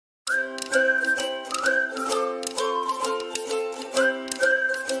Has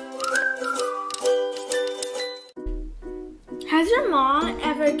your mom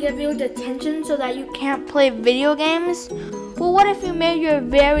ever given you detention so that you can't play video games? Well, what if you made your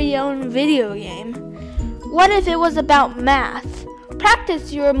very own video game? What if it was about math?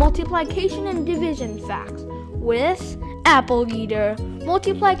 Practice your multiplication and division facts with Apple Eater,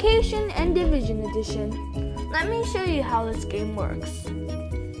 Multiplication and Division Edition. Let me show you how this game works.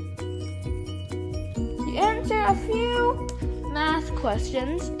 You answer a few math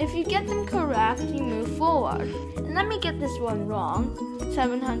questions. If you get them correct, you move forward. And let me get this one wrong.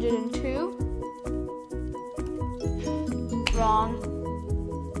 702. Wrong.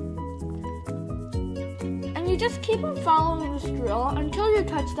 And you just keep on following this drill until you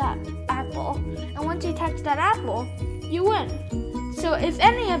touch that apple. And once you touch that apple, you win. So if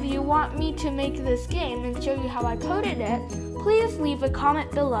any of you want me to make this game and show you how I coded it, please leave a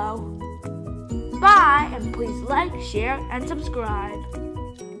comment below. Bye, and please like, share, and subscribe.